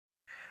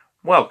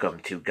Welcome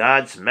to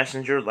God's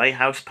Messenger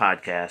Lighthouse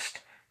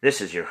Podcast.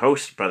 This is your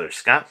host, Brother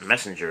Scott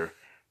Messenger,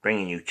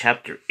 bringing you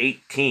Chapter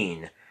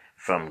 18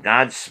 from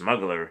God's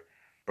Smuggler,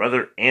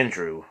 Brother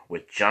Andrew,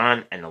 with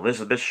John and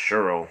Elizabeth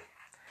Sherrill.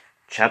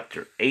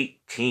 Chapter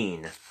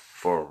 18,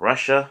 For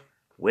Russia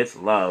with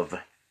Love.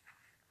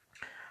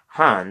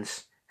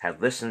 Hans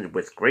had listened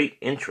with great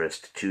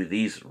interest to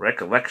these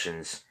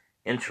recollections,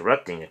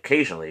 interrupting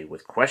occasionally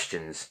with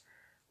questions.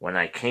 When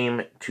I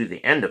came to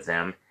the end of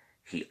them,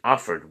 he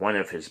offered one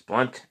of his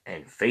blunt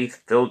and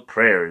faith-filled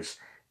prayers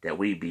that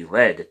we be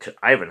led to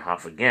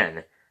Ivanhoff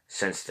again,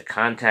 since the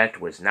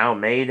contact was now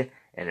made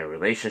and a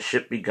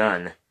relationship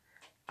begun.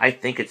 "I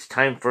think it's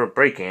time for a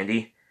break,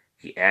 Andy,"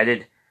 he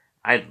added.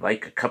 "I'd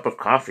like a cup of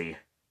coffee."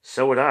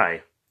 "So would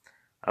I."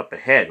 Up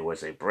ahead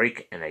was a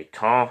break in a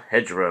tall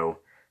hedgerow,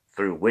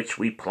 through which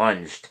we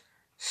plunged,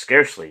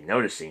 scarcely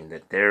noticing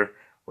that there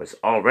was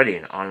already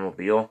an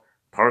automobile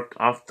parked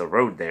off the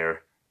road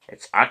there,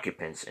 its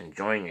occupants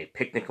enjoying a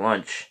picnic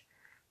lunch.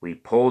 We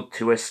pulled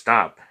to a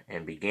stop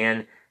and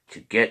began to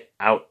get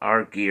out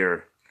our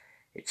gear.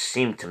 It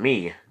seemed to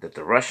me that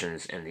the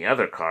Russians in the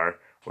other car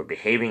were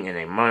behaving in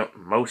a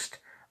most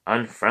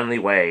unfriendly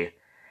way.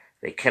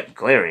 They kept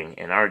glaring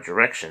in our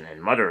direction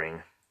and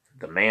muttering.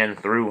 The man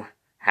threw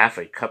half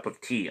a cup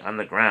of tea on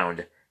the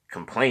ground,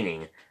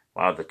 complaining,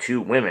 while the two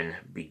women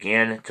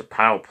began to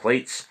pile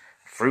plates,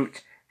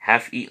 fruit,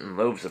 half-eaten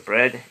loaves of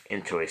bread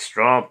into a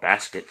straw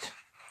basket.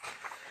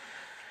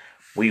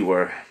 We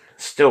were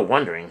still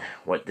wondering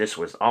what this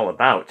was all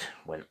about,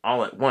 when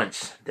all at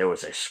once there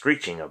was a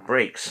screeching of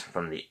brakes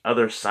from the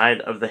other side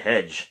of the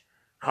hedge.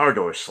 Car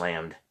doors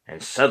slammed,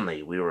 and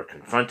suddenly we were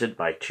confronted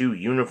by two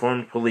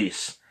uniformed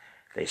police.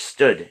 They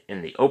stood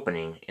in the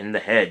opening in the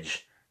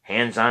hedge,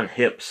 hands on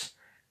hips,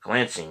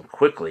 glancing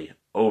quickly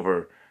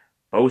over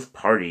both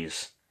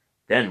parties.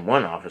 Then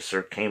one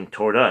officer came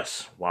toward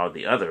us, while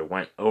the other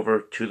went over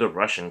to the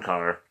Russian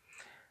car.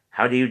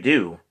 "How do you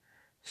do?"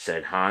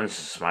 said Hans,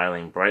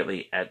 smiling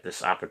brightly at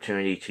this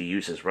opportunity to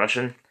use his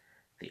Russian.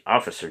 The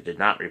officer did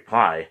not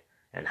reply,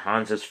 and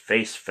Hans's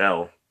face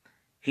fell.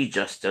 "He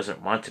just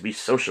doesn't want to be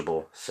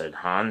sociable," said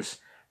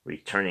Hans,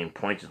 returning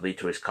pointedly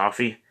to his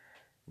coffee.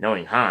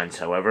 Knowing Hans,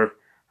 however,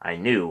 I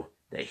knew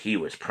that he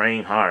was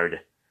praying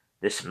hard.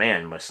 This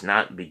man must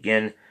not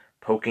begin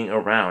poking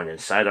around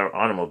inside our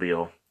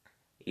automobile.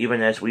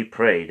 Even as we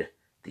prayed,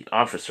 the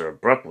officer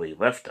abruptly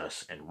left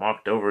us and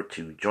walked over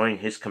to join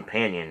his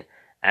companion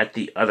at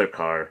the other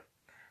car.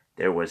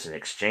 There was an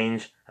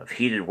exchange of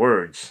heated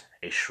words,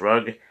 a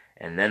shrug,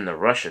 and then the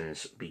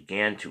Russians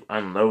began to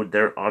unload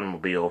their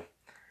automobile.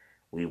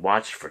 We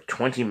watched for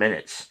 20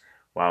 minutes,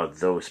 while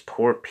those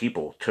poor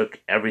people took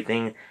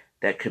everything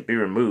that could be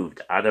removed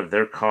out of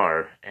their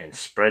car and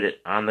spread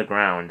it on the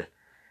ground.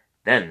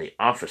 Then the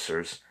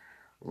officers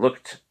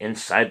looked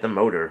inside the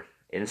motor,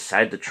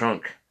 inside the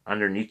trunk,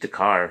 underneath the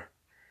car.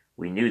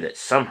 We knew that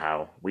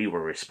somehow we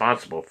were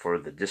responsible for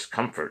the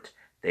discomfort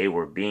they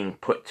were being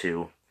put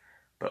to,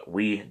 but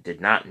we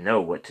did not know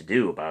what to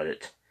do about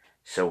it,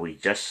 so we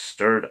just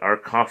stirred our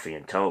coffee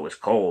until it was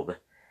cold.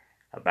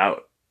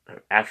 About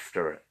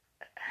after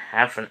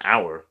half an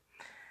hour,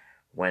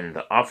 when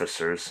the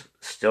officers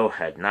still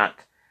had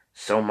not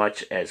so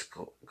much as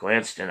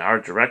glanced in our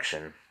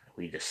direction,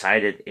 we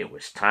decided it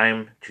was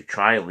time to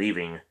try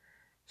leaving.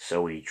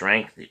 So we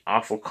drank the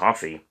awful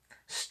coffee,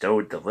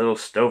 stowed the little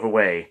stove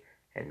away,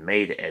 and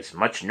made as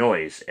much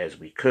noise as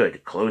we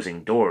could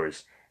closing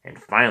doors and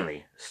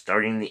finally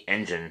starting the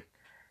engine.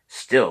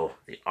 Still,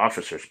 the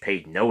officers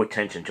paid no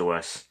attention to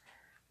us.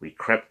 We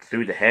crept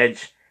through the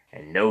hedge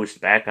and nosed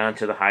back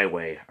onto the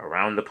highway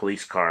around the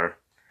police car.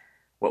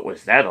 "What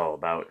was that all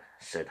about?"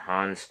 said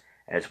Hans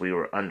as we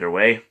were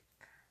underway.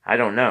 "I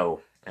don't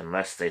know,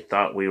 unless they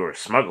thought we were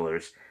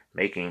smugglers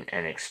making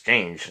an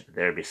exchange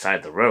there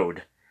beside the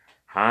road.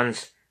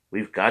 Hans,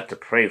 we've got to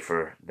pray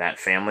for that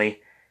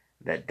family,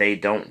 that they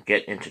don't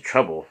get into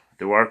trouble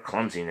through our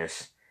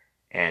clumsiness.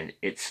 And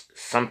it's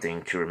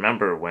something to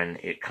remember when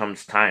it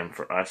comes time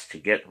for us to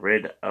get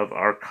rid of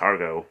our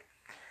cargo."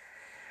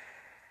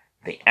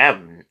 The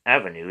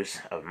avenues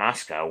of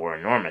Moscow were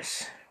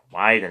enormous,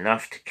 wide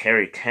enough to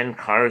carry 10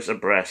 cars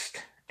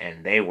abreast,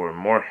 and they were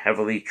more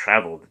heavily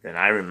traveled than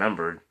I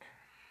remembered.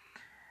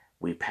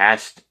 We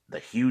passed the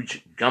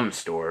huge gum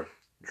store,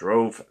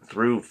 drove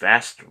through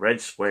vast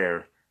Red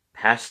Square,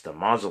 past the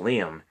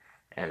mausoleum,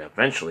 and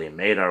eventually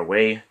made our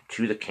way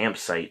to the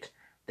campsite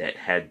that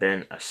had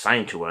been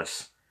assigned to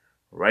us.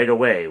 Right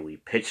away we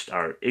pitched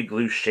our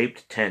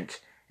igloo-shaped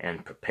tent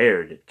and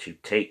prepared to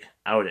take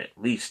out at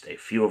least a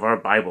few of our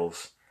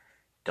Bibles.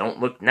 "Don't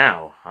look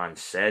now,"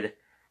 Hans said,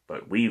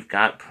 "but we've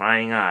got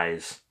prying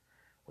eyes."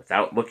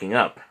 Without looking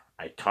up,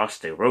 I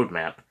tossed a road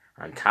map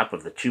on top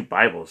of the 2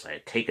 Bibles I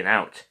had taken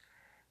out.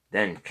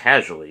 Then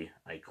casually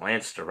I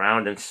glanced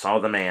around and saw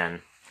the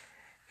man.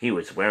 He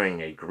was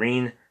wearing a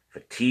green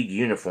fatigue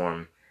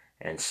uniform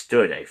and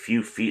stood a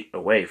few feet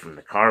away from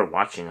the car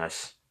watching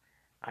us.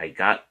 I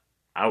got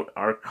out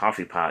our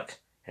coffee pot,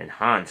 and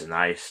Hans and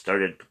I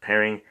started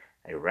preparing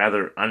a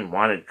rather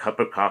unwanted cup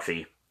of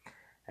coffee.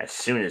 As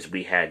soon as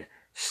we had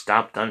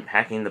stopped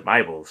unpacking the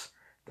Bibles.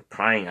 The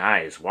prying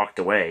eyes walked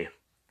away.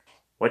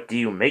 "What do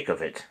you make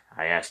of it?"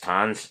 I asked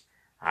Hans.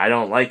 "I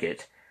don't like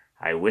it.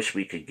 I wish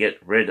we could get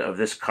rid of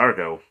this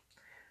cargo."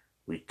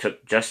 We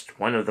took just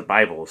one of the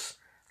Bibles,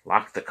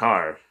 locked the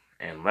car,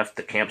 and left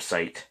the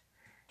campsite.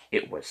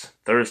 It was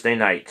Thursday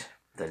night,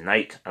 the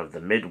night of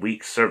the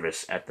midweek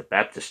service at the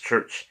Baptist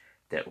church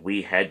that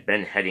we had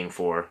been heading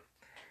for.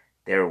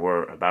 There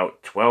were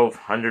about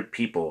 1,200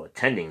 people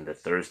attending the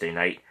Thursday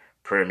night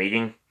prayer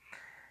meeting.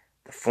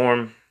 The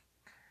form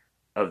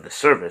of the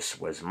service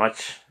was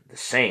much the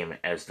same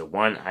as the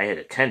one I had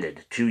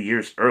attended 2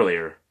 years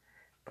earlier,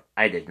 but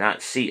I did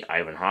not see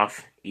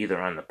Ivanhoff either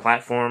on the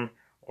platform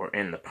or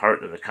in the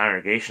part of the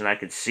congregation I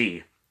could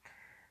see.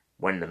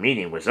 When the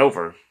meeting was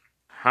over,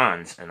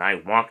 Hans and I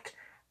walked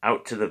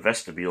out to the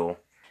vestibule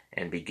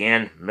and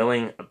began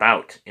milling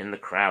about in the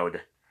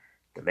crowd.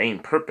 The main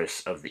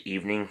purpose of the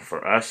evening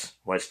for us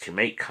was to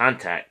make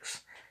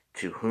contacts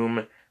to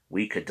whom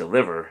we could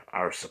deliver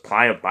our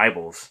supply of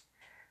Bibles.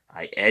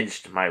 I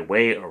edged my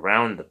way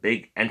around the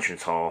big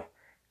entrance hall,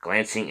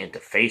 glancing into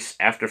face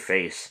after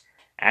face,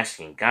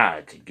 asking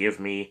God to give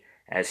me,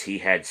 as he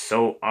had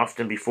so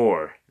often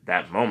before,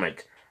 that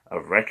moment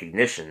of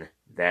recognition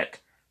that,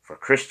 for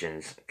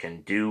Christians,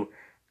 can do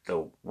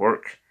the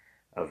work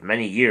of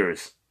many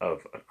years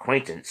of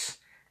acquaintance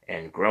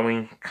and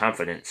growing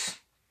confidence.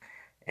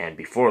 And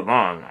before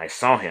long I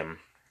saw him,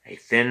 a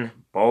thin,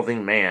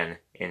 balding man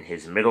in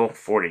his middle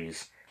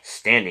 40s,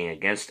 standing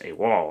against a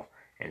wall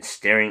and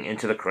staring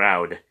into the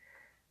crowd.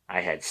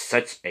 I had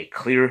such a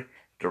clear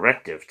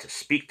directive to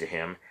speak to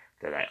him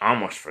that I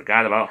almost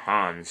forgot about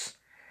Hans.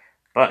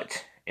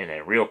 But in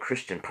a real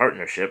Christian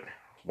partnership,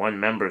 one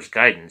member's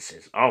guidance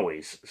is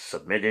always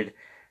submitted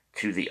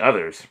to the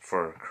others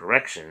for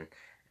correction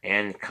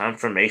and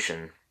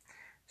confirmation.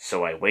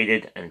 So I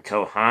waited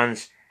until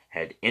Hans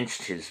had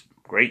inched his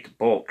great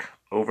bulk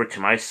over to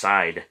my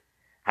side.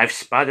 "I've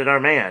spotted our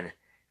man,"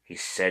 he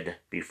said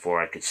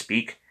before I could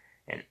speak,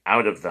 and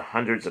out of the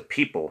hundreds of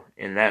people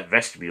in that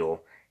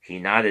vestibule, he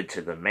nodded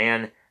to the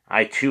man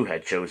I too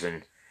had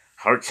chosen.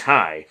 Hearts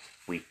high,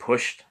 we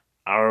pushed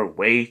our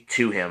way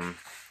to him.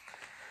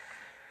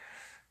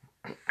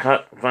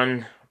 "Cut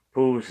van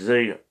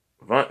Puze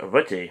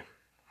Vute,"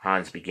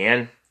 Hans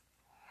began.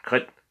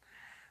 "Cut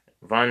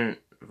van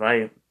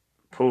Vi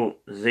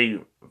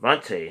Puze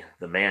Vante,"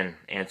 the man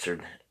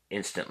answered,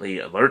 instantly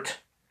alert,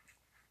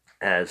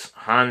 as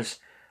Hans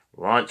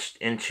launched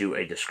into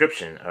a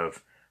description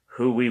of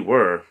who we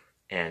were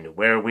and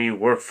where we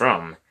were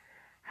from.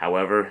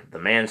 However, the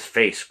man's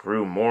face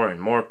grew more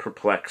and more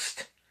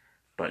perplexed.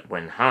 But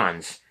when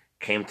Hans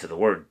came to the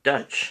word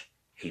Dutch,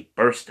 he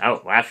burst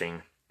out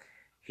laughing.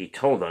 He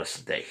told us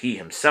that he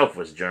himself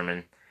was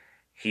German.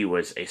 He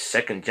was a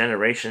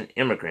second-generation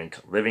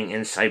immigrant living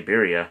in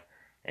Siberia,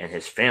 and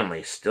his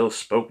family still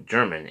spoke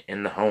German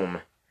in the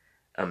home.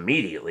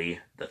 Immediately,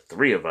 the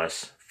three of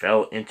us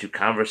fell into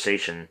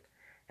conversation,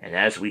 and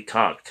as we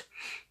talked,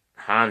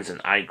 Hans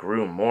and I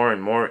grew more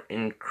and more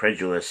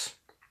incredulous.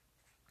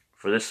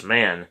 For this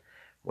man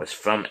was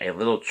from a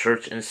little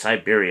church in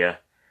Siberia,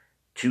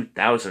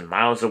 2,000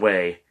 miles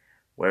away,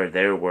 where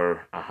there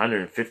were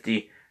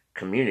 150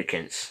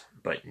 communicants,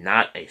 but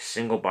not a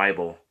single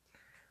Bible.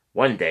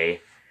 One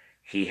day,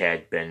 he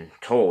had been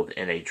told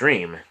in a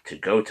dream to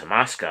go to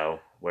Moscow,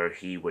 where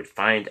he would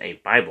find a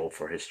Bible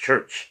for his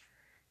church.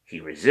 He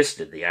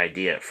resisted the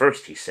idea at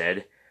first, he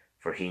said,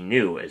 for he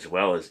knew as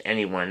well as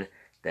anyone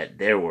that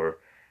there were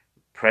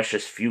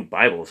precious few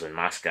Bibles in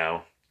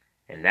Moscow,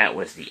 and that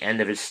was the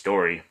end of his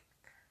story.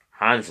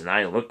 Hans and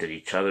I looked at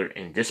each other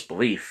in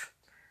disbelief.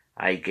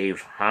 I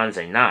gave Hans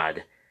a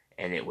nod,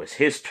 and it was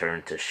his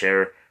turn to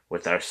share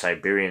with our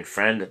Siberian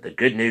friend the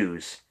good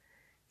news.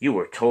 "You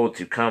were told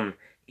to come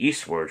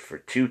eastward for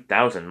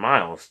 2,000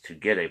 miles to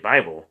get a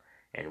Bible,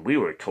 and we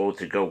were told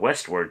to go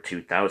westward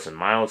 2,000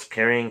 miles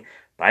carrying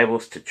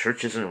Bibles to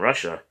churches in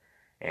Russia,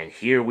 and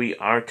here we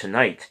are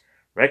tonight,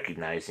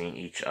 recognizing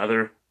each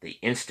other the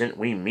instant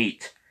we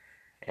meet."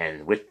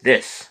 And with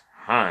this,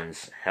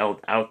 Hans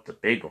held out the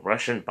big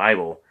Russian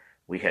Bible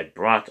we had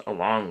brought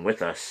along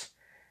with us.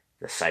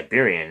 The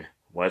Siberian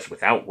was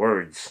without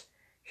words.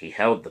 He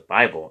held the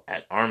Bible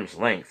at arm's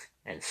length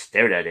and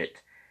stared at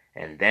it,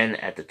 and then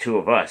at the two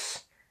of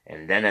us,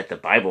 and then at the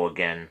Bible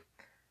again.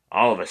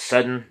 All of a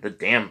sudden the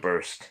dam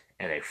burst,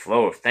 and a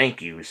flow of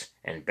thank yous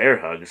and bear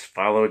hugs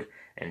followed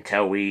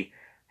until we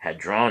had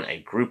drawn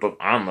a group of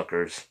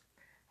onlookers.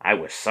 I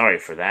was sorry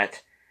for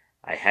that.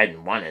 I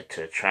hadn't wanted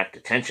to attract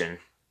attention.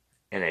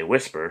 In a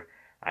whisper,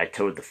 I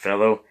told the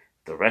fellow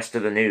the rest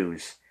of the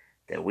news,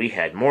 that we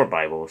had more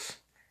Bibles,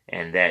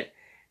 and that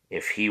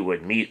if he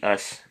would meet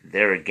us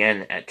there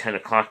again at 10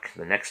 o'clock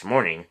the next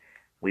morning,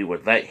 we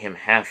would let him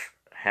have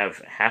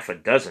half a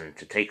dozen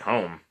to take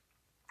home.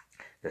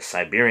 The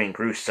Siberian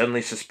grew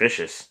suddenly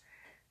suspicious.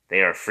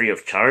 "They are free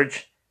of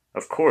charge?"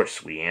 "Of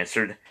course," we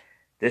answered.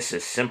 "This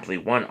is simply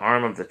one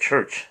arm of the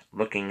church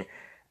looking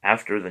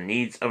after the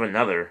needs of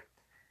another."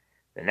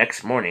 The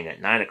next morning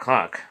at 9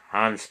 o'clock,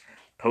 Hans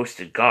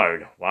posted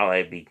guard while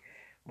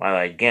while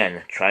I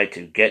again tried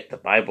to get the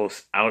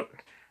Bibles out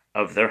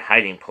of their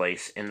hiding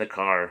place in the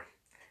car.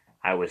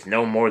 I was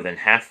no more than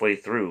halfway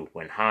through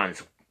when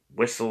Hans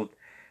whistled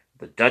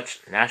the Dutch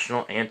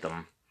national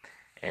anthem,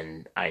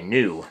 and I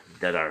knew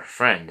that our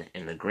friend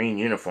in the green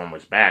uniform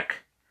was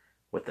back.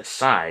 With a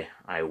sigh,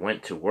 I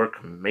went to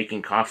work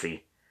making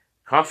coffee.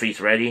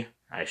 "Coffee's ready,"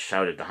 I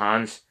shouted to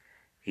Hans.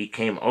 He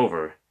came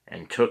over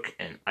and took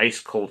an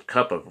ice-cold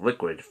cup of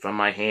liquid from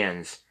my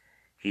hands.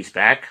 "He's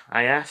back?"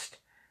 I asked.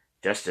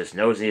 "Just as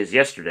nosy as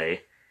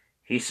yesterday.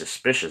 He's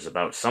suspicious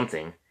about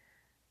something.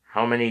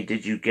 How many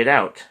did you get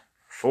out?"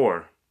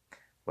 "4."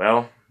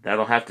 "Well,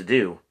 that'll have to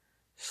do.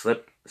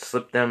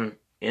 Slip them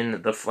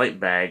in the flight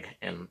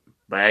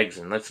bags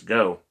and let's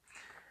go."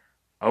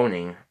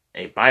 Owning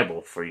a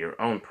Bible for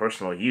your own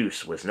personal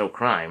use was no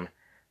crime,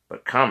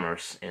 but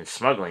commerce in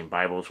smuggling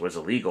Bibles was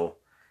illegal,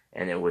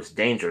 and it was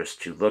dangerous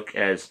to look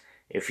as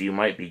if you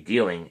might be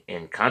dealing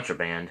in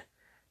contraband.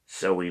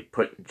 So we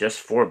put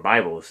just 4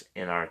 Bibles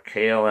in our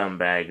KLM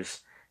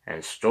bags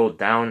and strolled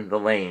down the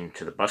lane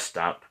to the bus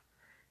stop.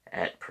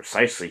 At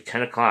precisely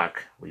 10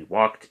 o'clock, we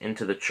walked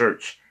into the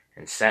church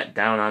and sat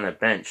down on a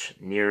bench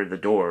near the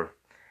door.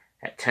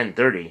 At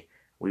 10:30,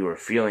 we were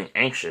feeling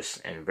anxious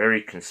and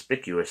very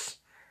conspicuous,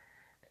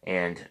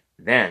 and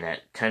then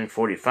at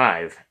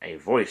 10:45, a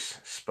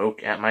voice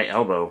spoke at my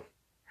elbow.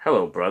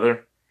 "Hello,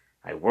 brother."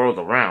 I whirled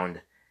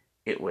around.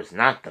 It was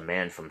not the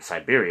man from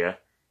Siberia.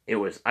 It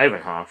was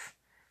Ivanhoff,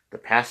 the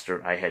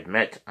pastor I had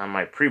met on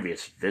my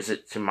previous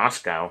visit to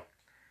Moscow.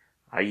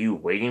 "Are you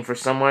waiting for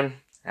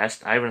someone?"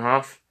 asked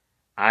Ivanhoff.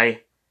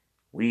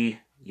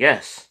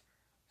 Yes,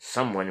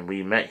 someone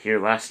we met here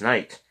last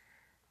night."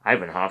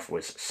 Ivanhoff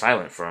was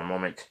silent for a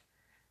moment.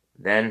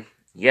 Then,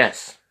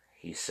 "Yes,"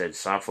 he said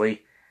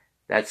softly,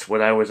 "that's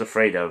what I was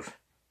afraid of.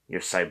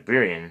 Your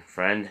Siberian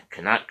friend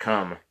cannot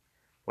come."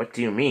 "What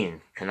do you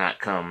mean, cannot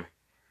come?"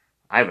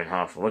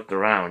 Ivanhoff looked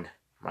around.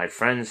 "My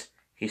friends,"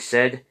 he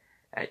said,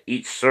 "at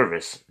each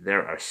service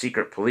there are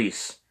secret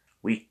police.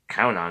 We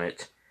count on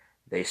it.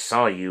 They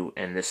saw you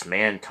and this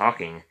man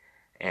talking,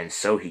 and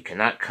so he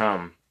cannot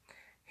come.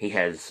 He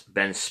has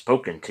been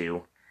spoken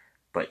to,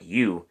 but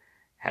you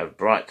have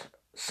brought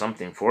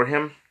something for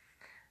him?"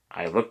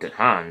 I looked at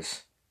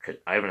Hans.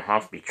 Could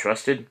Ivanhoff be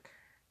trusted?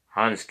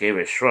 Hans gave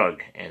a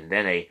shrug, and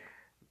then a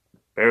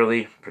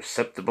barely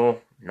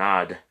perceptible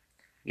nod.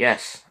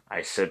 "Yes,"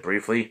 I said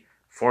briefly,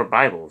 4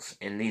 Bibles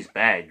in these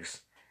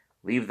bags.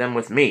 Leave them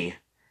with me.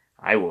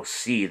 I will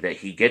see that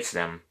he gets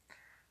them."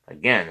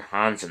 Again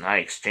Hans and I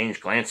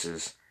exchanged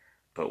glances,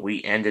 but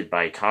we ended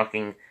by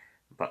taking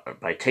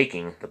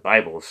the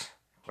Bibles,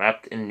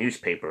 wrapped in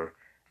newspaper,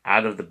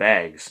 out of the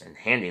bags and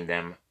handing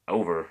them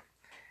over.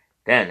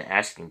 Then,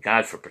 asking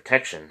God for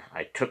protection,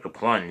 I took a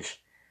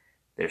plunge.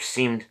 There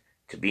seemed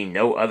to be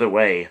no other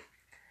way.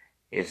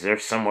 "Is there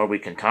somewhere we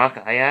can talk?"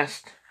 I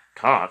asked.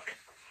 "Talk?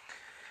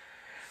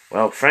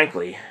 Well,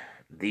 frankly,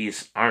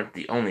 these aren't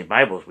the only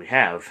Bibles we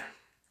have."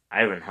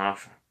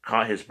 Ivanhoff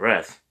caught his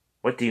breath.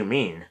 "What do you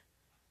mean?"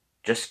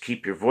 "Just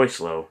keep your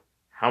voice low.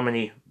 How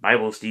many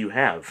Bibles do you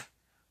have?"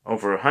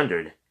 "Over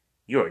 100.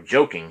 You are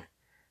joking."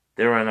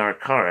 "They're in our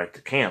car at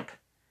the camp."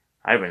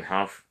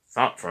 Ivanhoff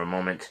thought for a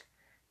moment.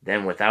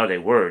 Then, without a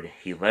word,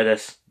 he led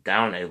us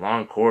down a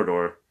long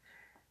corridor.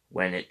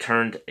 When it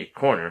turned a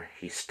corner,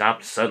 he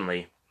stopped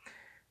suddenly,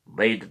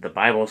 laid the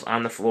Bibles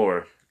on the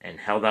floor, and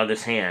held out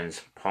his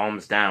hands,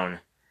 palms down.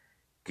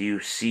 "Do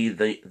you see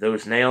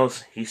those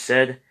nails?" he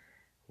said.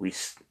 We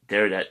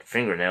stared at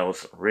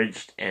fingernails,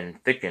 ridged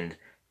and thickened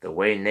the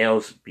way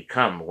nails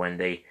become when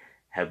they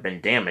have been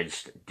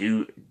damaged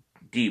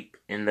deep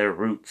in their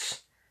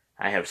roots.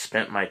 "I have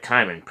spent my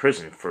time in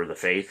prison for the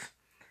faith,"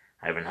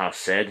 Ivanhoff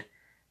said,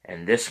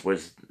 and this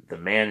was the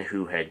man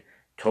who had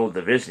told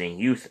the visiting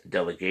youth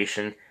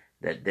delegation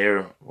that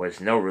there was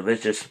no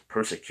religious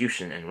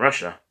persecution in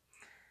Russia.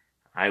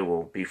 "I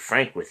will be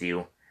frank with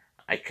you.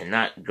 I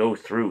cannot go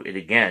through it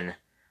again.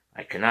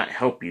 I cannot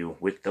help you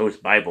with those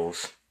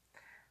Bibles."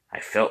 I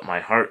felt my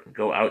heart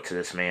go out to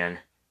this man.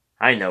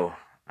 "I know,"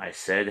 I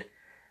said.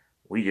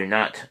 "We do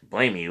not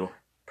blame you.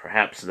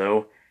 Perhaps,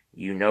 though,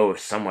 you know of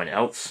someone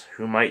else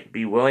who might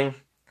be willing?"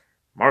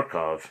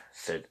 "Markov,"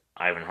 said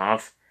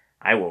Ivanhoff.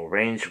 "I will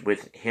arrange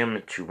with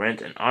him to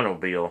rent an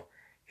automobile.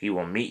 He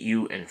will meet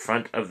you in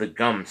front of the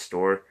gum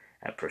store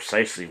at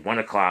precisely 1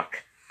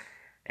 o'clock.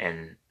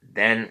 And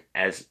then,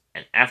 as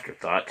an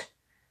afterthought,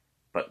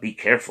 but be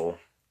careful."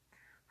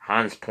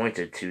 Hans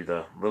pointed to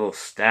the little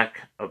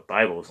stack of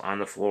Bibles on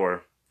the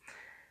floor.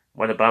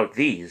 "What about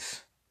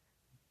these?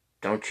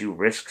 Don't you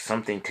risk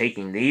something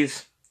taking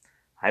these?"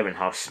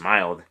 Ivanhoff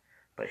smiled,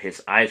 but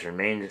his eyes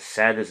remained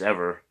sad as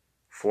ever.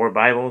 4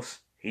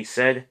 Bibles, he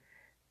said.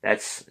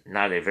 "That's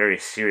not a very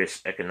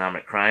serious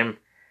economic crime.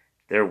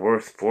 They're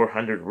worth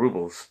 400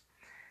 rubles.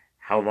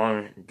 How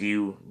long do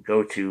you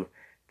go to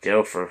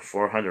jail for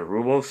 400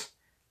 rubles?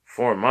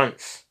 4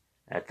 months,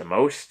 at the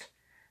most.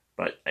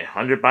 But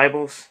 100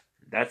 Bibles?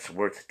 That's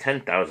worth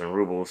 10,000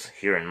 rubles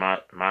here in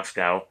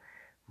Moscow,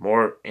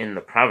 more in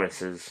the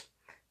provinces.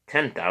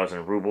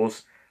 10,000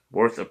 rubles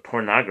worth of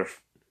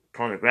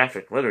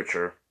pornographic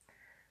literature.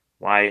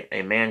 Why,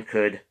 a man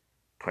could...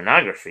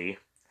 Pornography,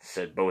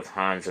 said both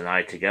Hans and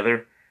I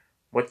together.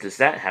 What does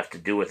that have to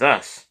do with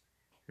us?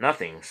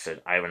 Nothing,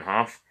 said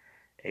Ivanhoff,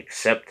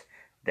 except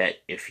that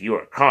if you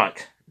are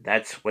caught,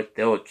 that's what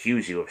they'll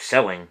accuse you of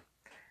selling.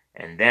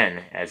 And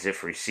then, as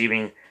if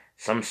receiving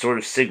some sort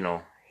of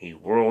signal, he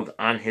whirled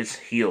on his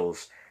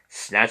heels,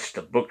 snatched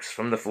the books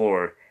from the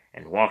floor,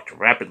 and walked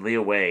rapidly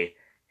away,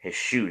 his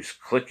shoes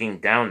clicking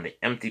down the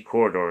empty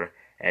corridor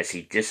as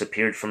he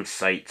disappeared from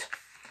sight.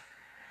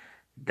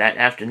 That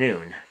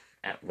afternoon,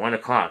 at 1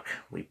 o'clock,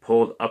 we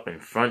pulled up in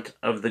front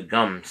of the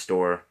gum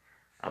store.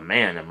 A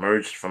man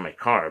emerged from a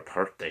car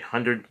parked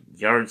 100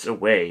 yards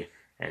away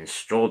and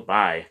strolled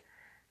by,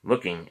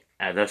 looking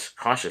at us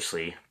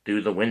cautiously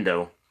through the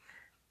window.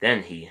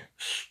 Then he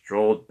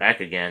strolled back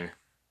again.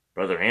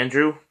 Brother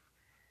Andrew?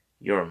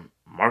 You're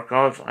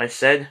Markov, I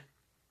said.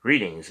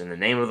 Greetings in the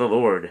name of the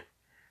Lord.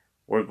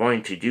 We're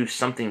going to do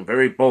something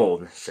very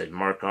bold, said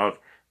Markov,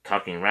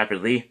 talking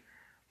rapidly.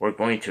 We're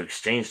going to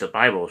exchange the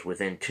Bibles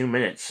within 2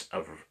 minutes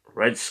of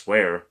Red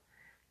Square.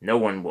 No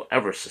one will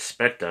ever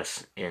suspect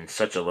us in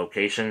such a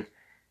location.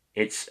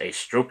 It's a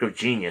stroke of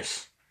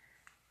genius.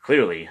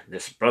 Clearly,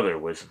 this brother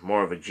was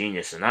more of a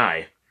genius than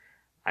I.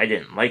 I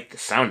didn't like the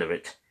sound of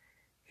it.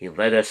 He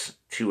led us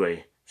to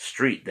a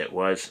street that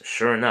was,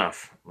 sure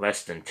enough,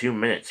 less than 2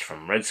 minutes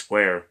from Red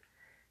Square.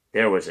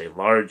 There was a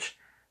large,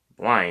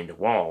 blind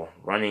wall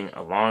running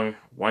along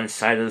one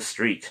side of the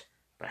street,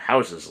 but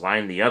houses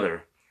lined the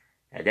other.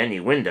 At any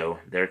window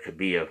there could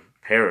be a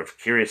pair of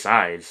curious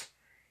eyes.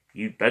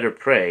 You'd better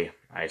pray,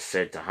 I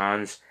said to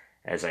Hans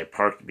as I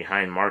parked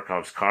behind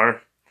Markov's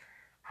car.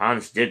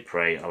 Hans did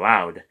pray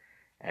aloud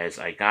as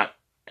I got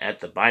at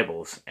the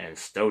Bibles and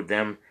stowed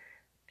them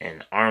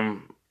an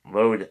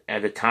armload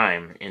at a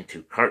time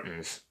into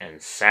cartons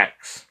and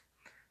sacks.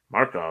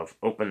 Markov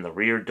opened the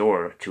rear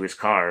door to his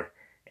car,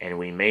 and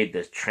we made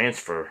the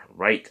transfer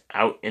right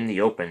out in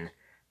the open,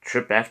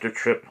 trip after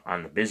trip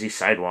on the busy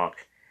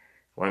sidewalk.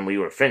 When we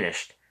were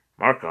finished,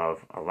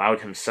 Markov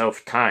allowed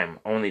himself time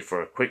only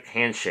for a quick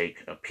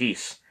handshake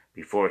apiece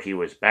before he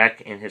was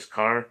back in his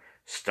car,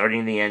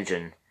 starting the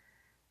engine.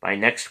 By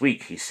next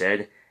week, he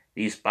said,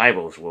 these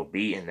Bibles will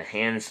be in the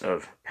hands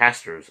of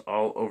pastors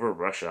all over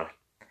Russia.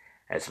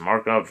 As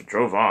Markov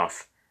drove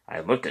off, I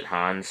looked at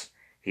Hans.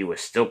 He was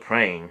still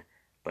praying,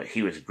 but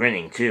he was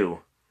grinning too.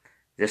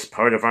 This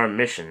part of our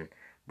mission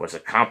was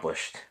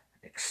accomplished,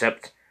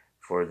 except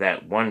for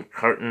that one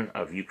carton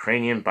of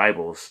Ukrainian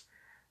Bibles.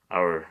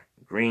 Our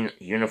green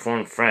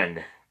uniformed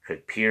friend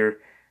could peer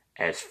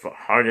as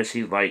hard as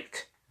he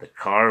liked. The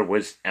car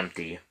was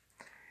empty.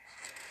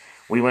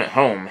 We went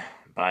home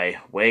by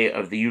way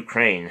of the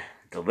Ukraine,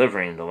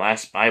 delivering the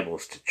last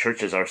Bibles to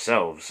churches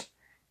ourselves,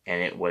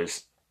 and it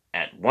was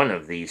at one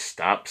of these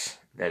stops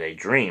that a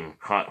dream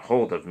caught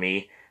hold of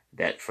me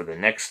that for the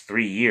next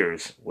 3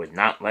 years would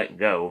not let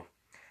go,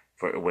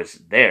 for it was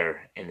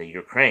there in the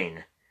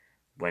Ukraine,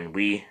 when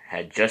we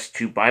had just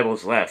 2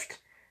 Bibles left,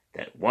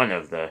 that one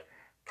of the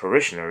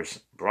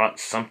parishioners brought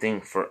something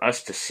for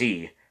us to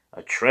see,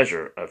 a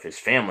treasure of his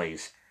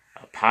family's,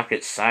 a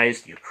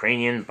pocket-sized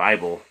Ukrainian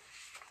Bible.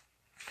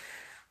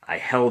 I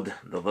held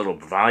the little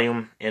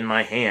volume in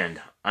my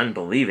hand,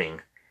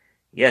 unbelieving.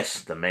 Yes,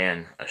 the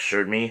man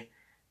assured me,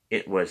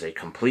 it was a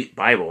complete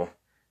Bible,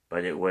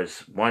 but it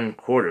was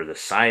 1/4 the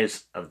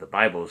size of the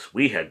Bibles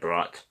we had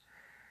brought.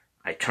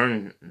 I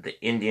turned the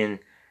Indian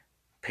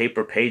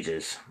paper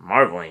pages,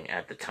 marveling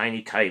at the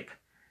tiny type,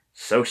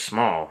 so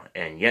small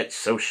and yet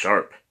so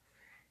sharp.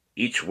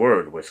 Each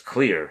word was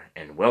clear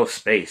and well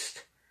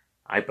spaced.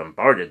 I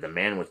bombarded the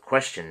man with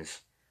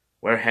questions.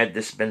 Where had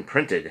this been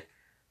printed?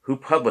 Who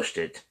published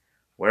it?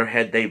 Where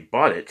had they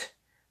bought it?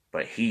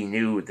 But he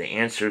knew the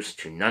answers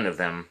to none of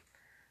them.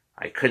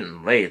 I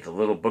couldn't lay the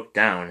little book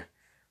down.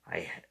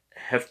 I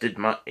hefted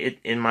it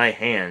in my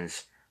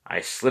hands.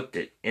 I slipped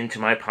it into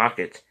my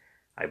pocket.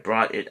 I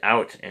brought it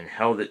out and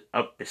held it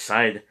up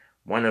beside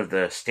one of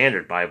the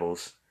standard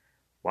Bibles.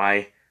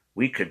 Why,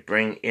 we could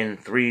bring in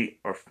 3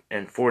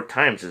 and 4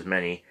 times as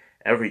many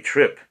every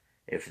trip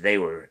if they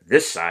were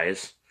this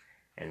size,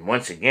 and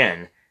once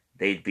again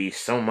they'd be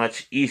so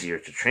much easier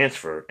to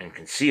transfer and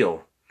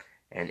conceal,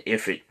 and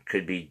if it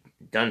could be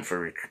done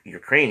for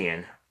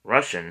Ukrainian,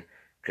 Russian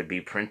could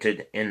be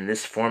printed in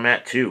this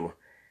format too,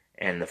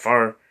 and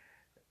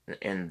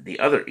the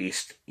other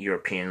East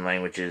European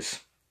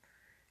languages.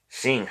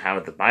 Seeing how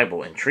the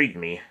Bible intrigued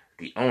me,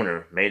 the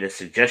owner made a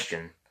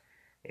suggestion.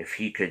 If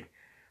he could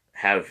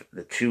have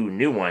the 2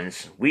 new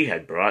ones we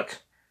had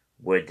brought,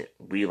 would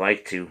we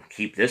like to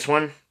keep this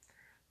one?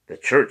 The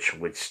church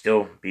would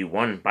still be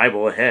 1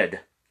 Bible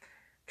ahead.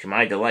 To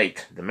my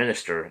delight, the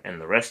minister and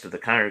the rest of the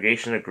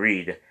congregation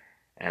agreed,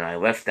 and I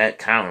left that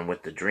town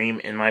with the dream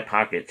in my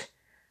pocket.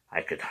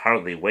 I could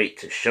hardly wait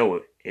to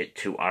show it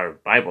to our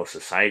Bible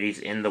societies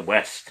in the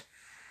West.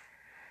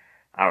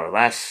 Our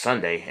last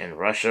Sunday in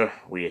Russia,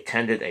 we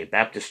attended a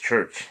Baptist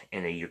church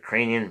in a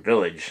Ukrainian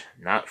village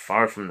not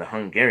far from the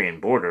Hungarian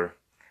border.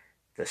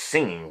 The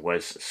singing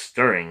was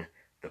stirring,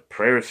 the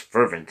prayers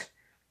fervent,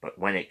 But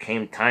when it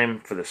came time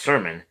for the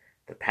sermon,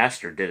 the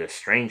pastor did a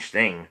strange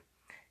thing.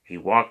 He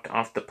walked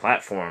off the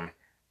platform,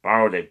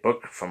 borrowed a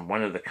book from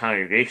one of the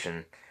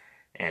congregation,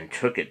 and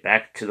took it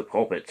back to the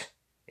pulpit.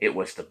 It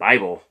was the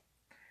Bible.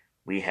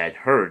 We had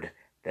heard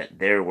that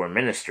there were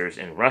ministers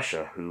in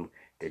Russia who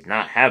did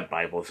not have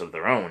Bibles of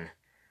their own,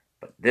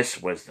 but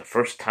this was the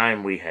first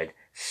time we had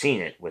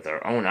seen it with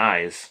our own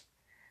eyes.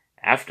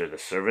 After the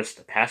service,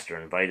 the pastor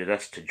invited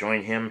us to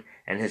join him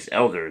and his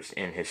elders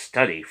in his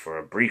study for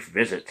a brief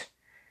visit.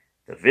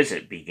 The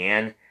visit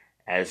began,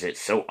 as it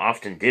so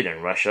often did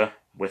in Russia,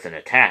 with an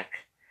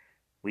attack.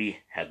 We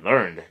had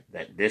learned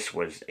that this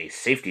was a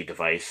safety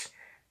device,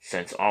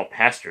 since all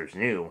pastors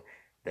knew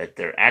that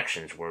their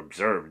actions were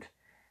observed.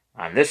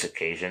 On this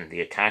occasion,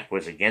 the attack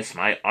was against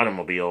my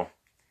automobile.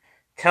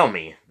 "Tell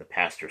me," the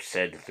pastor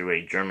said through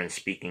a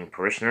German-speaking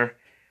parishioner,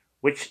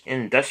 "which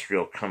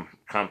industrial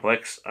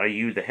complex are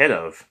you the head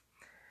of?"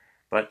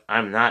 "But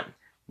I'm not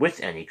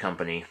with any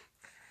company."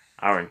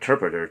 Our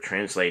interpreter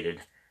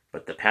translated,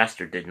 but the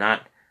pastor did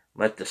not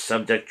let the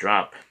subject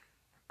drop.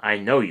 "I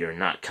know you're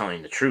not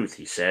telling the truth,"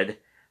 he said,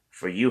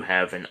 "for you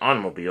have an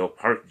automobile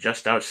parked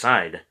just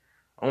outside.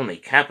 Only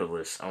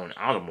capitalists own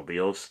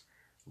automobiles.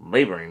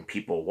 Laboring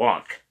people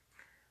walk."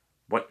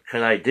 What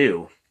could I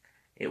do?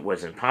 It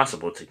was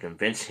impossible to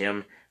convince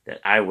him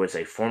that I was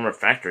a former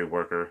factory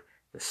worker,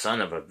 the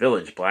son of a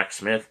village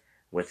blacksmith,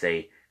 with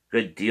a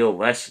good deal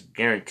less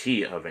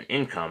guarantee of an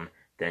income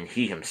than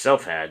he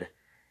himself had.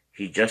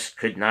 He just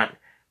could not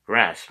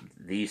grasp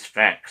these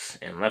facts,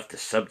 and left the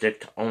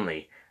subject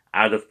only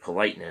out of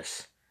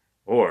politeness,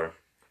 or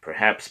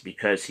perhaps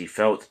because he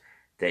felt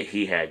that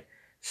he had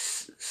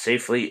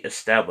safely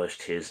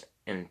established his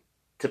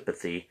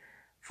antipathy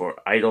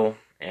for idle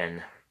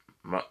and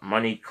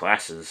moneyed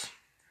classes.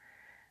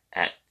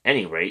 At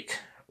any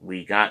rate,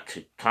 we got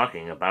to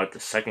talking about the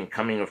second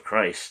coming of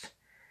Christ,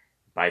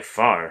 by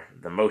far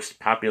the most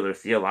popular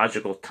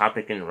theological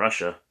topic in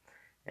Russia,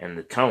 and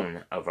the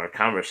tone of our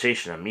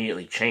conversation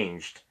immediately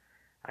changed.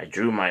 I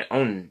drew my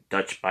own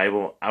Dutch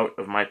Bible out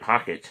of my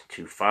pocket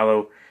to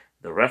follow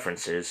the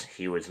references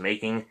he was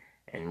making,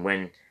 and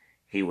when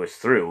he was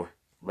through,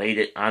 laid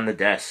it on the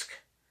desk.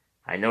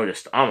 I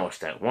noticed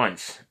almost at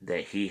once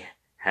that he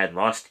had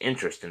lost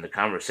interest in the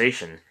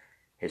conversation.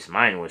 His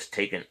mind was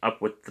taken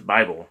up with the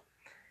Bible.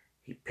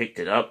 He picked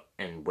it up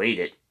and weighed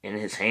it in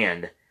his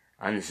hand,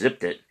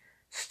 unzipped it,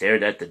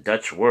 stared at the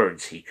Dutch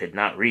words he could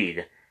not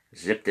read,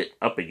 zipped it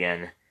up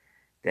again.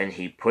 Then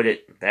he put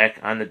it back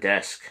on the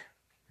desk,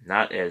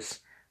 not as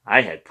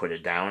I had put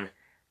it down,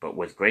 but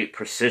with great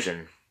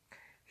precision.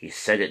 He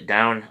set it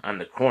down on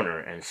the corner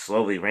and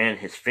slowly ran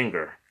his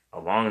finger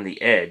along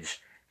the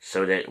edge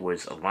so that it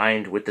was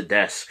aligned with the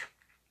desk.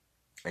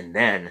 And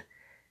then,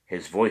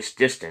 his voice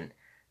distant,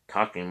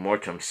 talking more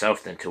to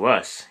himself than to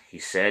us, he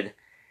said,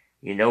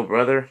 "You know,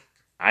 brother,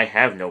 I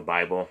have no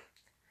Bible."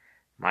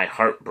 My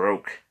heart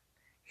broke.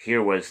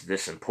 Here was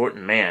this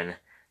important man,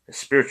 the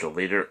spiritual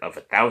leader of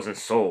 1,000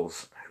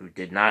 souls, who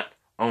did not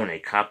own a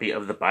copy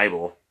of the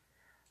Bible.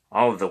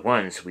 All of the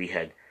ones we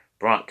had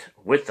brought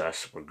with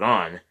us were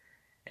gone,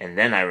 and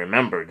then I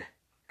remembered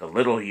the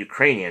little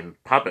Ukrainian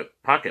pocket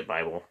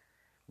Bible.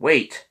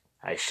 "Wait!"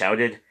 I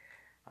shouted.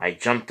 I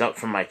jumped up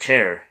from my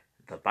chair.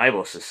 The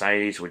Bible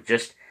societies would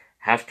just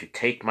have to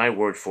take my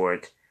word for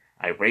it.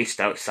 I raced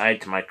outside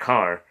to my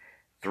car,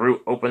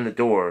 threw open the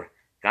door,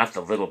 got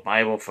the little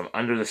Bible from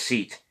under the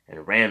seat,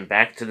 and ran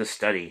back to the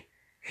study.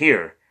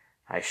 "Here!"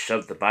 I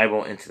shoved the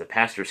Bible into the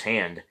pastor's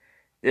hand.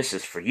 "This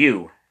is for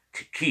you,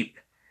 to keep."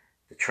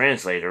 The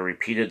translator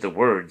repeated the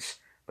words,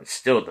 but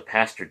still the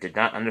pastor did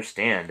not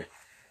understand.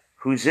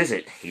 "Whose is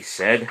it?" he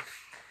said.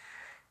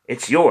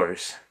 "It's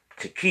yours,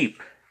 to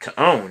keep, to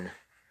own."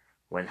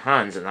 When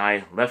Hans and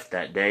I left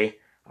that day,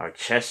 our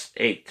chests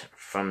ached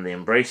from the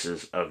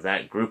embraces of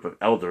that group of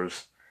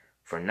elders,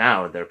 for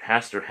now their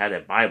pastor had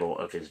a Bible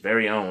of his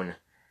very own,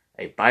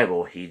 a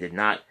Bible he did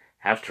not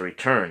have to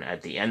return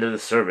at the end of the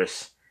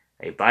service,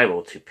 a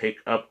Bible to pick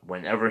up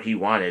whenever he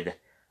wanted,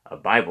 a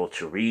Bible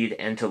to read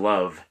and to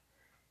love.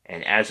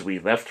 And as we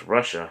left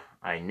Russia,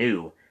 I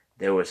knew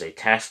there was a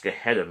task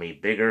ahead of me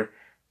bigger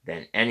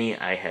than any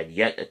I had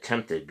yet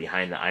attempted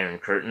behind the Iron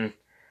Curtain.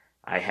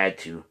 I had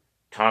to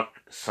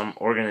talk some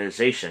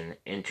organization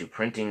into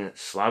printing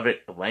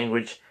Slavic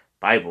language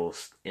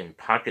Bibles in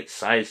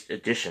pocket-sized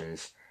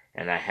editions,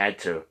 and I had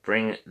to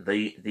bring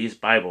these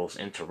Bibles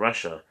into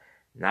Russia,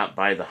 not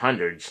by the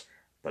hundreds,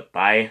 but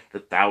by the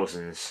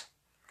thousands.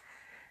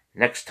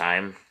 Next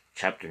time,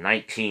 Chapter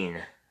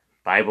 19,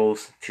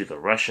 Bibles to the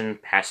Russian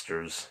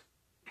Pastors.